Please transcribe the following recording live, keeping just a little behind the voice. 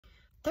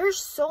There's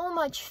so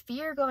much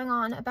fear going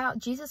on about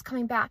Jesus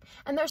coming back.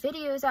 And there's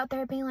videos out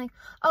there being like,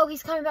 oh,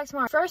 he's coming back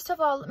tomorrow. First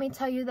of all, let me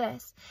tell you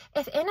this.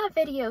 If in a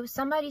video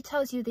somebody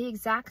tells you the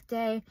exact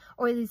day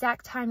or the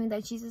exact timing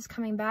that Jesus is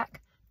coming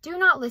back, do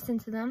not listen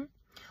to them.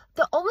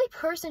 The only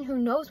person who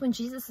knows when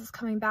Jesus is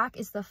coming back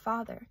is the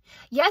Father.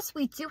 Yes,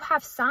 we do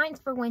have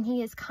signs for when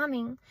he is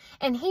coming,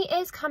 and he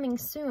is coming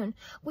soon.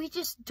 We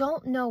just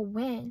don't know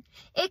when.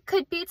 It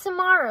could be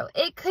tomorrow.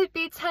 It could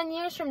be 10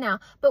 years from now,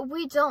 but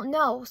we don't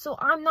know. So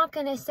I'm not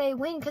going to say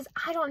when because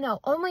I don't know.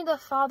 Only the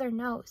Father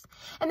knows.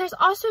 And there's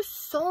also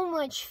so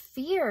much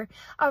fear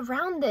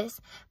around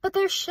this, but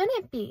there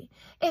shouldn't be.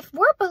 If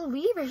we're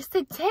believers,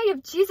 the day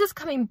of Jesus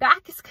coming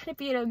back is going to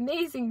be an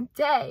amazing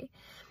day.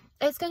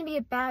 It's going to be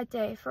a bad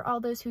day for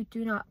all those who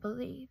do not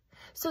believe.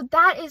 So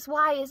that is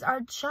why it's our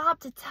job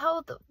to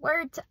tell the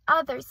word to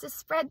others, to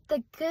spread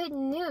the good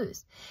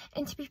news,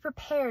 and to be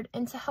prepared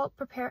and to help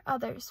prepare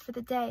others for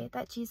the day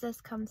that Jesus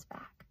comes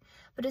back.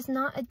 But it's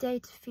not a day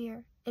to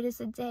fear. It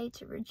is a day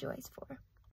to rejoice for.